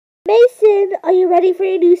Mason, are you ready for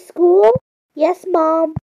your new school? Yes,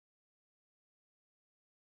 Mom.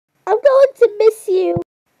 I'm going to miss you.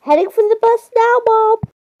 Heading for the bus now, Mom.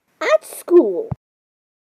 At school.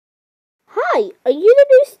 Hi, are you the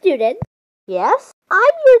new student? Yes, I'm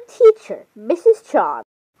your teacher, Mrs. Chan.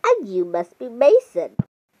 And you must be Mason.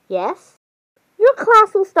 Yes. Your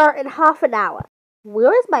class will start in half an hour.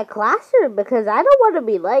 Where is my classroom? Because I don't want to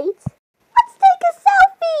be late. Let's take a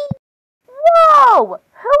selfie! Whoa!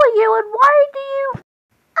 Who are you and why do you...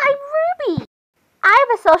 I'm Ruby. I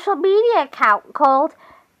have a social media account called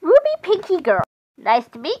Ruby Pinky Girl. Nice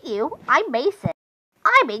to meet you. I'm Mason.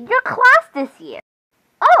 I'm in your class this year.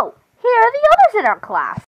 Oh, here are the others in our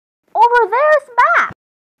class. Over there's Matt.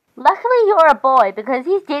 Luckily you're a boy because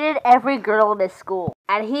he's dated every girl in his school.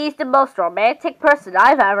 And he's the most romantic person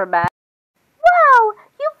I've ever met. Wow,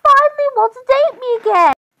 you finally want to date me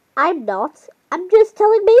again. I'm not. I'm just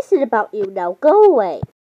telling Mason about you now. Go away.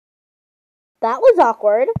 That was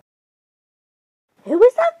awkward. Who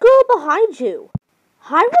is that girl behind you?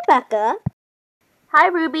 Hi, Rebecca. Hi,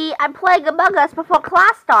 Ruby. I'm playing Among Us before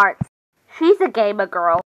class starts. She's a gamer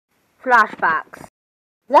girl. Flashbacks.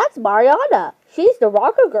 That's Mariana. She's the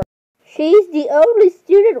rocker girl. She's the only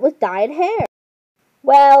student with dyed hair.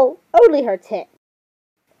 Well, only her tip.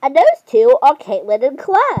 And those two are Caitlin and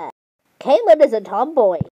Claire. Caitlin is a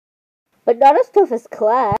tomboy, but not as tough as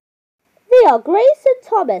Claire. They are Grace and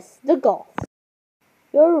Thomas, the goths.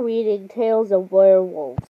 You're reading tales of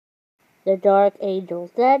werewolves. The dark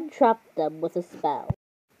angels then trapped them with a spell.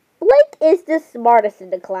 Blake is the smartest in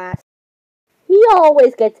the class. He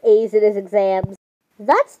always gets A's in his exams.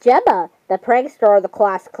 That's Gemma, the prankster of the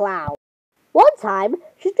class clown. One time,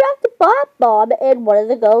 she dropped a bath bomb in one of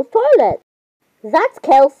the girls' toilets. That's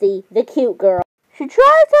Kelsey, the cute girl. She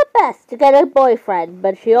tries her best to get a boyfriend,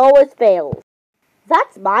 but she always fails.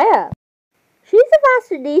 That's Maya. She's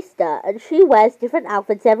a fashionista, and she wears different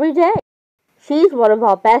outfits every day. She's one of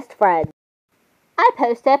our best friends. I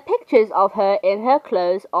posted pictures of her in her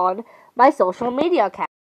clothes on my social media account.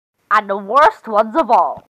 And the worst ones of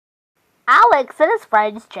all, Alex and his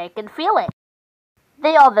friends Jake and Felix.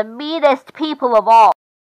 They are the meanest people of all.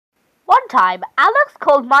 One time, Alex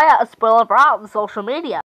called Maya a spoiled brat on social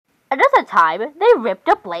media. Another time, they ripped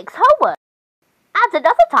up Blake's homework. And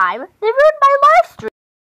another time, they ruined my live stream.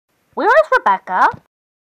 Where is Rebecca?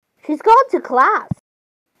 She's gone to class.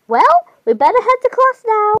 Well, we better head to class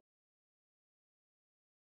now.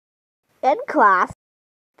 In class.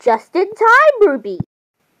 Just in time, Ruby.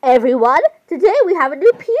 Everyone, today we have a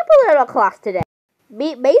new pupil in our class today.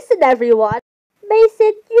 Meet Mason, everyone.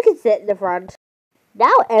 Mason, you can sit in the front.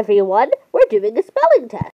 Now, everyone, we're doing a spelling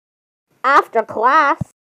test. After class.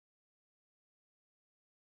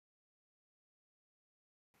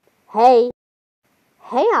 Hey.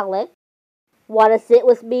 Hey, Alex. Want to sit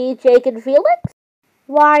with me, Jake and Felix?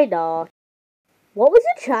 Why not? What was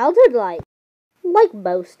your childhood like? Like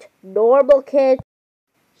most normal kids.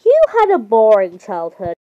 You had a boring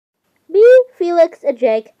childhood. Me, Felix, and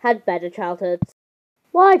Jake had better childhoods.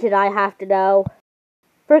 Why did I have to know?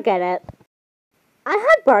 Forget it. I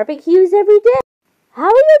had barbecues every day. How are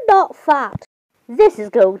you not fat? This is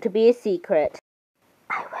going to be a secret.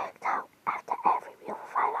 I worked out after every meal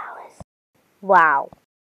for 5 hours. Wow.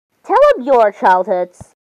 Tell them your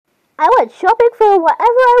childhoods. I went shopping for whatever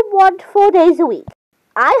I want 4 days a week.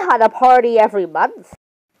 I had a party every month.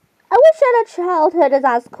 I wish I had a childhood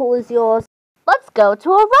as cool as yours. Let's go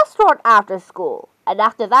to a restaurant after school. And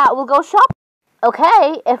after that, we'll go shopping.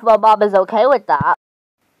 Okay, if my mom is okay with that.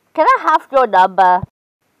 Can I have your number?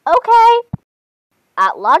 Okay.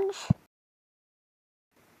 At lunch?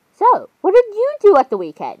 So, what did you do at the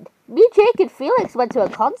weekend? Me, Jake, and Felix went to a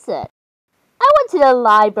concert. I went to the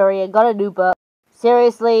library and got a new book.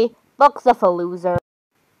 Seriously, books are for losers.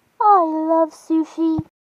 I love sushi.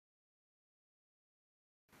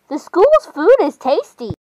 The school's food is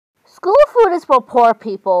tasty. School food is for poor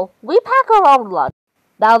people. We pack our own lunch.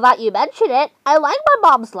 Now that you mention it, I like my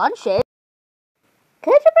mom's lunches.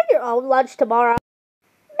 Can't you bring your own lunch tomorrow?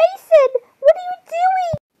 Mason, what are you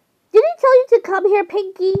doing? Did he tell you to come here,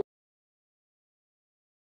 Pinky?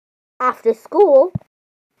 After school?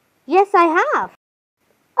 Yes, I have.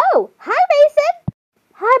 Oh, hi, Mason.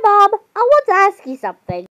 Hi, Mom. I want to ask you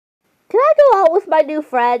something. Can I go out with my new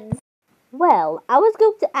friends? Well, I was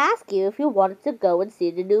going to ask you if you wanted to go and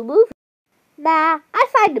see the new movie. Nah, I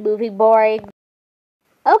find the movie boring.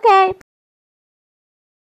 Okay.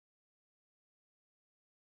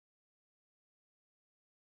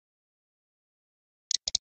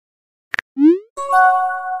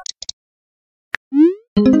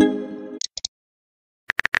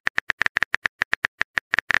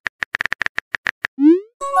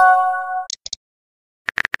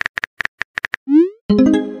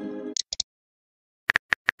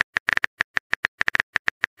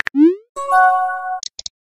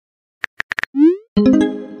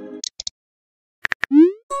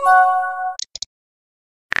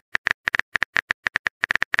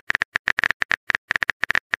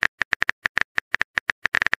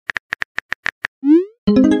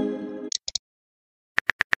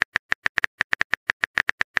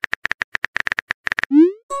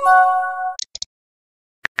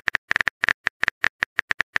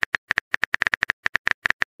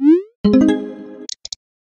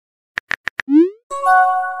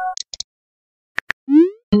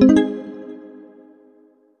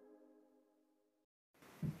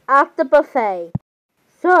 At the buffet.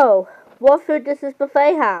 So, what food does this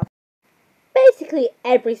buffet have? Basically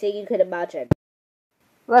everything you can imagine.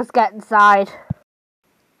 Let's get inside.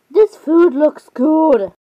 This food looks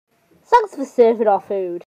good. Thanks for serving our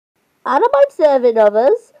food. I don't mind serving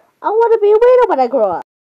others. I want to be a waiter when I grow up.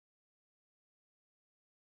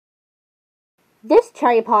 This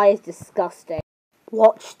cherry pie is disgusting.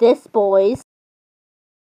 Watch this, boys.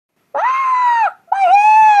 Ah! My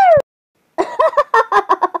hair!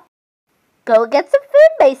 Go get some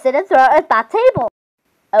food, Mason, and throw it at that table.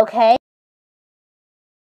 Okay?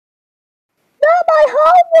 Not my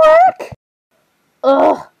homework!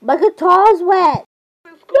 Ugh, my guitar's wet.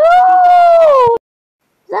 No!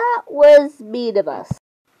 That was mean of us.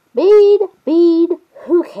 Mean,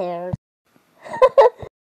 who cares?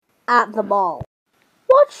 At the mall.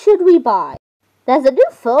 What should we buy? There's a new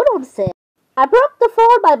phone on sale. I broke the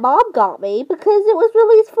phone my mom got me because it was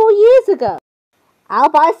released 4 years ago. I'll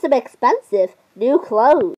buy some expensive new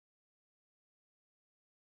clothes.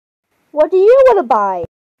 What do you want to buy?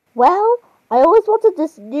 Well, I always wanted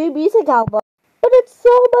this new music album, but it's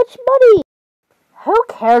so much money. Who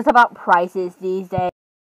cares about prices these days?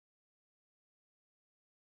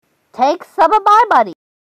 Take some of my money.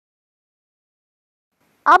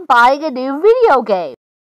 I'm buying a new video game.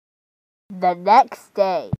 The next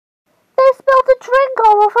day, they spilled a drink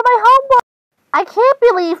all over my homework. I can't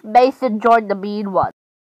believe Mason joined the mean one.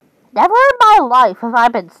 Never in my life have I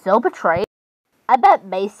been so betrayed. I bet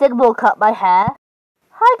Mason will cut my hair.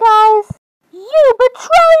 Hi guys. You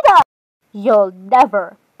betrayed us! You'll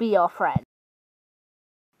never be our friend.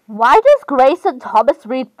 Why does Grace and Thomas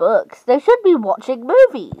read books? They should be watching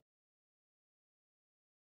movies.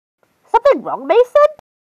 Something wrong, Mason?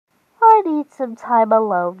 I need some time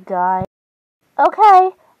alone, guys.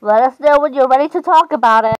 Okay, let us know when you're ready to talk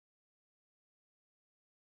about it.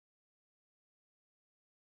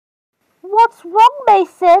 What's wrong,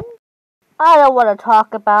 Mason? I don't want to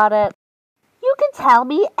talk about it. You can tell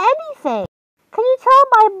me anything. Can you tell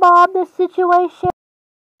my mom the situation?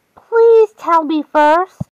 Please tell me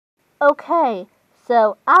first. Okay,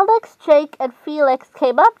 so Alex, Jake, and Felix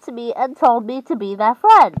came up to me and told me to be their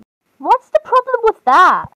friend. What's the problem with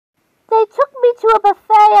that? They took me to a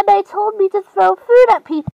buffet and they told me to throw food at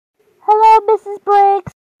people. Hello, Mrs.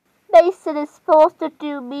 Briggs. Mason is forced to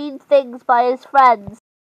do mean things by his friends.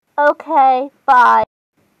 Okay, bye.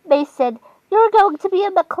 Mason, you're going to be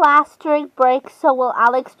in the class during break, so will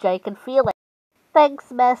Alex, Jake, and Felix.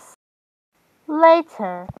 Thanks, miss.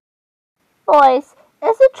 Later. Boys,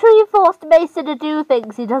 is it true you forced Mason to do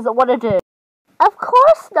things he doesn't want to do? Of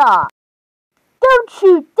course not. Don't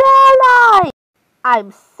you dare lie!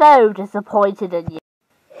 I'm so disappointed in you.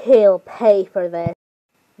 He'll pay for this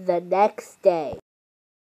the next day.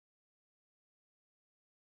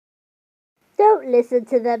 Don't listen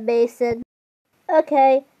to them, Mason.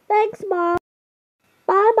 Okay, thanks, Mom.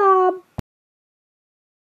 Bye, Mom.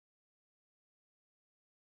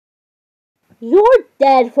 You're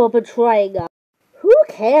dead for betraying us. Who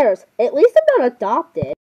cares? At least I'm not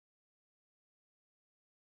adopted.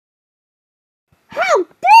 How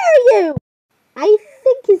dare you! I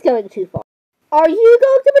think he's going too far. Are you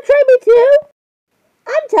going to betray me too?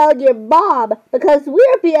 I'm telling your mom because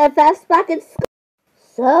we're BFFs back in school.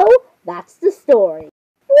 So, that's the story.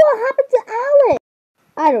 What happened to Alex?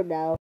 I don't know.